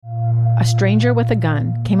A stranger with a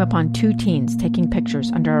gun came upon two teens taking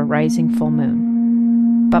pictures under a rising full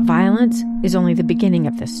moon. But violence is only the beginning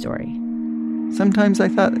of this story. Sometimes I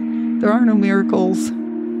thought, there are no miracles.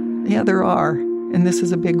 Yeah, there are, and this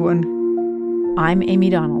is a big one. I'm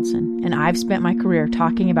Amy Donaldson, and I've spent my career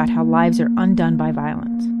talking about how lives are undone by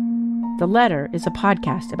violence. The Letter is a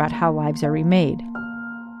podcast about how lives are remade.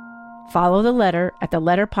 Follow The Letter at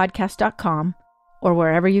theletterpodcast.com or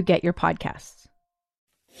wherever you get your podcasts.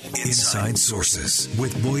 Inside Sources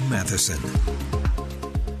with Boyd Matheson.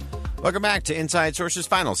 Welcome back to Inside Sources'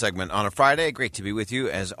 final segment on a Friday. Great to be with you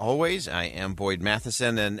as always. I am Boyd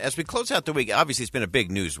Matheson, and as we close out the week, obviously it's been a big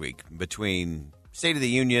news week between State of the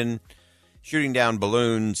Union, shooting down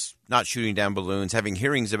balloons, not shooting down balloons, having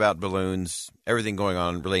hearings about balloons, everything going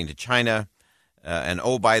on relating to China. And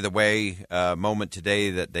oh, by the way, moment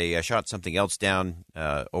today that they shot something else down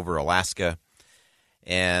over Alaska.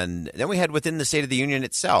 And then we had within the State of the Union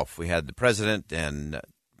itself, we had the president and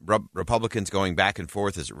Republicans going back and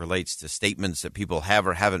forth as it relates to statements that people have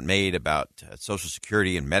or haven't made about Social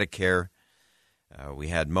Security and Medicare. We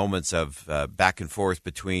had moments of back and forth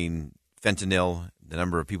between fentanyl, the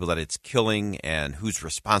number of people that it's killing, and who's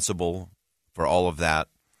responsible for all of that.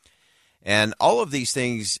 And all of these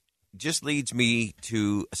things just leads me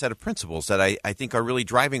to a set of principles that I think are really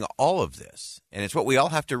driving all of this. And it's what we all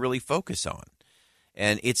have to really focus on.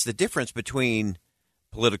 And it's the difference between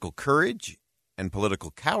political courage and political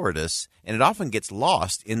cowardice, and it often gets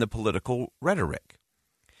lost in the political rhetoric.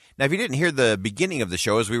 Now, if you didn't hear the beginning of the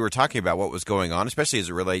show as we were talking about what was going on, especially as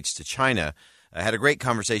it relates to China, I had a great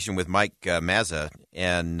conversation with Mike Mazza,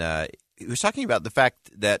 and he was talking about the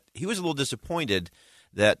fact that he was a little disappointed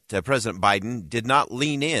that President Biden did not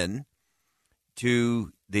lean in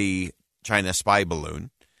to the China spy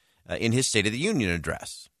balloon in his State of the Union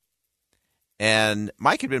address. And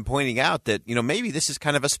Mike had been pointing out that, maybe this is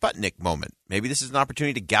kind of a Sputnik moment. Maybe this is an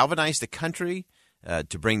opportunity to galvanize the country,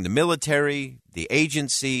 to bring the military, the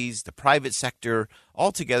agencies, the private sector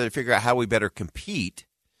all together to figure out how we better compete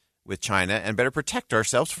with China and better protect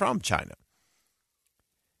ourselves from China.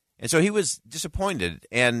 And so he was disappointed.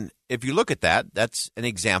 And if you look at that, that's an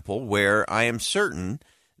example where I am certain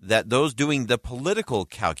that those doing the political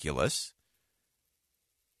calculus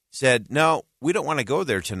said, no, we don't want to go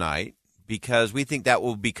there tonight, because we think that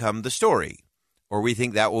will become the story, or we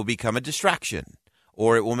think that will become a distraction,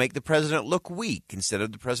 or it will make the president look weak instead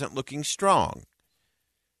of the president looking strong.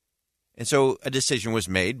 And so a decision was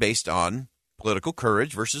made based on political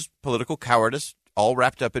courage versus political cowardice, all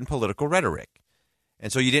wrapped up in political rhetoric.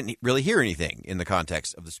 And so you didn't really hear anything in the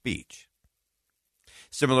context of the speech.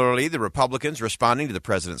 Similarly, the Republicans, responding to the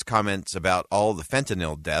president's comments about all the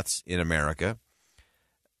fentanyl deaths in America,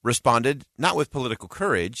 responded not with political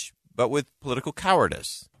courage, but with political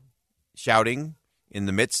cowardice, shouting in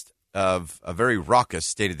the midst of a very raucous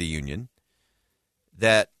State of the Union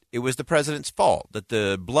that it was the president's fault, that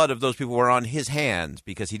the blood of those people were on his hands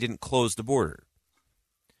because he didn't close the border.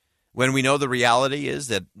 When we know the reality is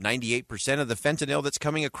that 98% of the fentanyl that's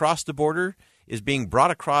coming across the border is being brought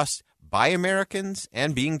across by Americans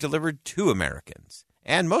and being delivered to Americans.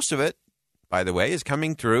 And most of it, by the way, is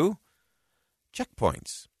coming through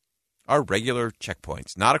checkpoints. Our regular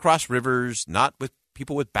checkpoints, not across rivers, not with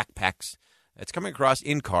people with backpacks. It's coming across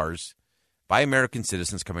in cars by American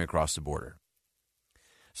citizens coming across the border.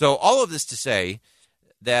 So all of this to say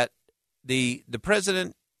that the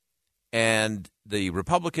president and the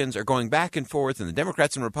Republicans are going back and forth, and the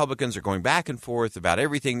Democrats and Republicans are going back and forth about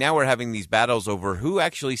everything. Now we're having these battles over who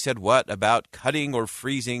actually said what about cutting or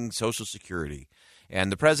freezing Social Security.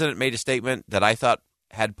 And the president made a statement that I thought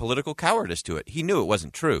had political cowardice to it. He knew it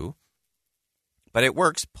wasn't true, but it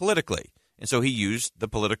works politically. And so he used the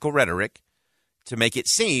political rhetoric to make it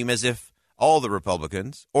seem as if all the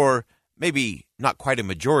Republicans, or maybe not quite a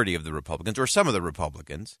majority of the Republicans, or some of the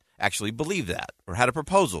Republicans, actually believed that, or had a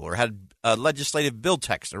proposal, or had a legislative bill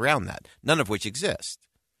text around that, none of which exist.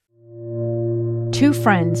 Two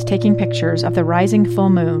friends taking pictures of the rising full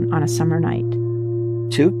moon on a summer night.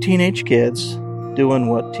 Two teenage kids doing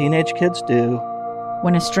what teenage kids do.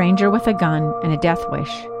 When a stranger with a gun and a death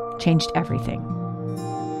wish changed everything.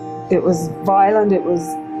 It was violent, it was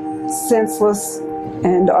senseless,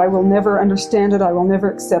 and I will never understand it, I will never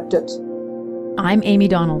accept it. I'm Amy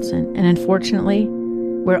Donaldson, and unfortunately,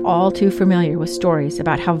 we're all too familiar with stories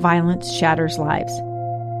about how violence shatters lives.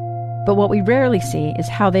 But what we rarely see is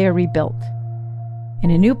how they are rebuilt. In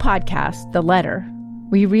a new podcast, The Letter,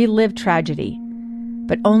 we relive tragedy,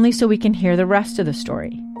 but only so we can hear the rest of the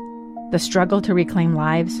story. The struggle to reclaim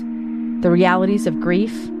lives, the realities of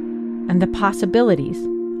grief, and the possibilities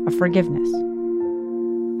of forgiveness.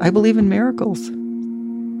 I believe in miracles.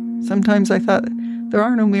 Sometimes I thought, there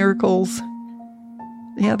are no miracles.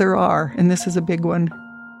 Yeah, there are, and this is a big one.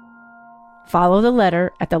 Follow The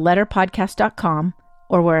Letter at theletterpodcast.com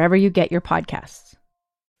or wherever you get your podcasts.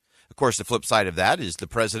 Of course, the flip side of that is the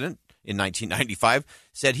president in 1995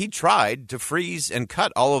 said he tried to freeze and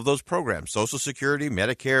cut all of those programs, Social Security,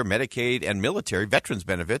 Medicare, Medicaid, and military veterans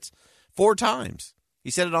benefits 4 times. He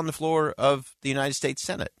said it on the floor of the United States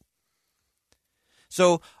Senate.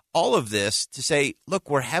 So all of this to say, look,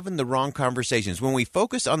 we're having the wrong conversations. When we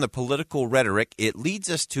focus on the political rhetoric, it leads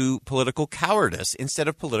us to political cowardice instead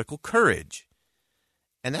of political courage.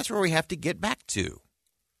 And that's where we have to get back to.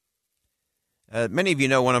 Many of you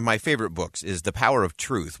know one of my favorite books is The Power of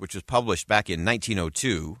Truth, which was published back in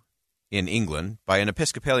 1902 in England by an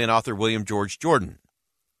Episcopalian author, William George Jordan.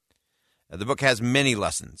 The book has many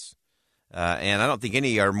lessons, and I don't think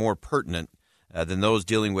any are more pertinent than those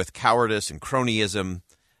dealing with cowardice and cronyism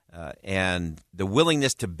and the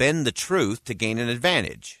willingness to bend the truth to gain an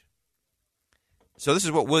advantage. So this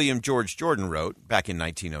is what William George Jordan wrote back in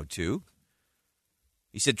 1902.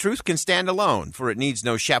 He said, "Truth can stand alone, for it needs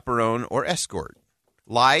no chaperone or escort.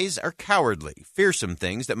 Lies are cowardly, fearsome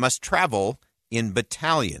things that must travel in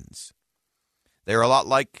battalions. They are a lot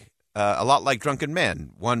like drunken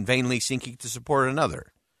men, one vainly seeking to support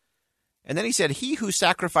another." And then he said, "He who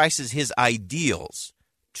sacrifices his ideals,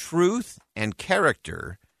 truth and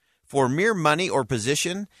character, for mere money or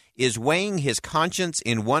position is weighing his conscience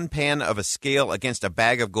in one pan of a scale against a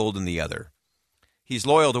bag of gold in the other. He's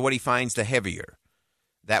loyal to what he finds the heavier,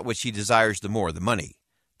 that which he desires the more, the money,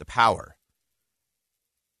 the power.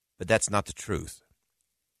 But that's not the truth."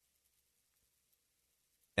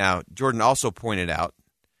 Now, Jordan also pointed out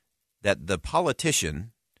that the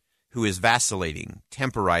politician who is vacillating,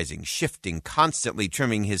 temporizing, shifting, constantly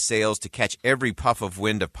trimming his sails to catch every puff of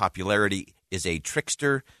wind of popularity is a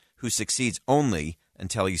trickster who succeeds only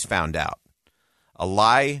until he's found out. A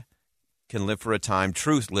lie can live for a time.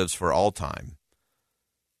 Truth lives for all time.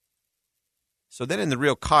 So then in the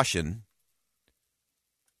real caution,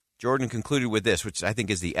 Jordan concluded with this, which I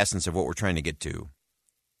think is the essence of what we're trying to get to.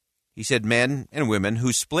 He said, "Men and women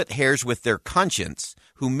who split hairs with their conscience,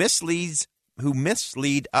 who mislead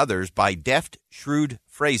others by deft, shrewd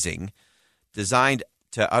phrasing designed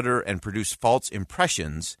to utter and produce false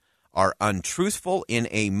impressions, are untruthful in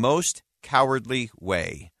a most cowardly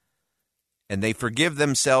way, and they forgive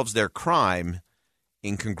themselves their crime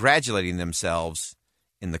in congratulating themselves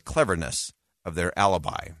in the cleverness of their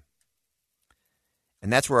alibi."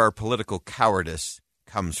 And that's where our political cowardice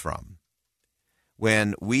comes from.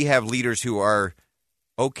 When we have leaders who are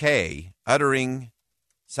okay uttering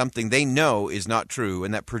something they know is not true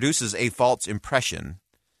and that produces a false impression,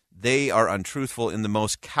 they are untruthful in the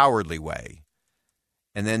most cowardly way.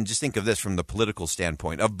 And then just think of this from the political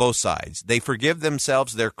standpoint of both sides. They forgive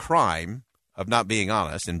themselves their crime of not being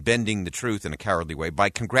honest and bending the truth in a cowardly way by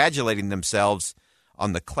congratulating themselves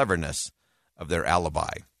on the cleverness of their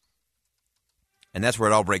alibi. And that's where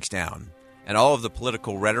it all breaks down. And all of the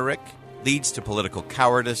political rhetoric leads to political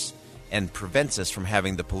cowardice and prevents us from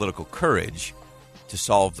having the political courage to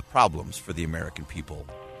solve the problems for the American people.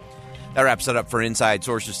 That wraps it up for Inside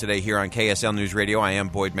Sources today here on KSL News Radio. I am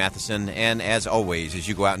Boyd Matheson, and as always, as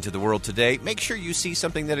you go out into the world today, make sure you see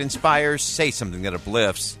something that inspires, say something that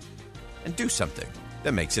uplifts, and do something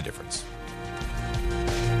that makes a difference.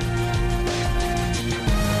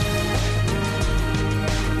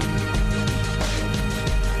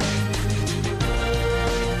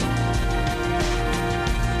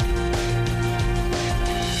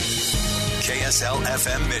 KSL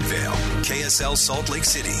FM Midvale, KSL Salt Lake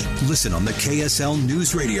City. Listen on the KSL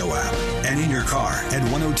News Radio app and in your car at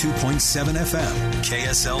 102.7 FM.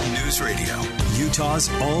 KSL News Radio, Utah's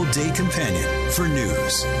all-day companion for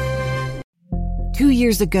news. 2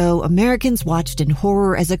 years ago, Americans watched in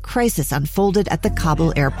horror as a crisis unfolded at the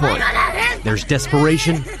Kabul airport. There's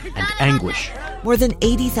desperation and anguish. More than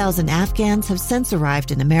 80,000 Afghans have since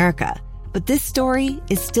arrived in America, but this story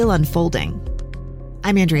is still unfolding.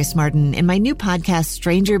 I'm Andrea Smartin. In my new podcast,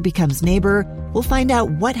 Stranger Becomes Neighbor, we'll find out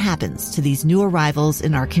what happens to these new arrivals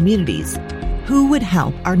in our communities. Who would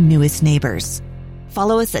help our newest neighbors?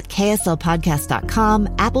 Follow us at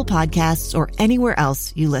kslpodcast.com, Apple Podcasts, or anywhere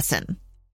else you listen.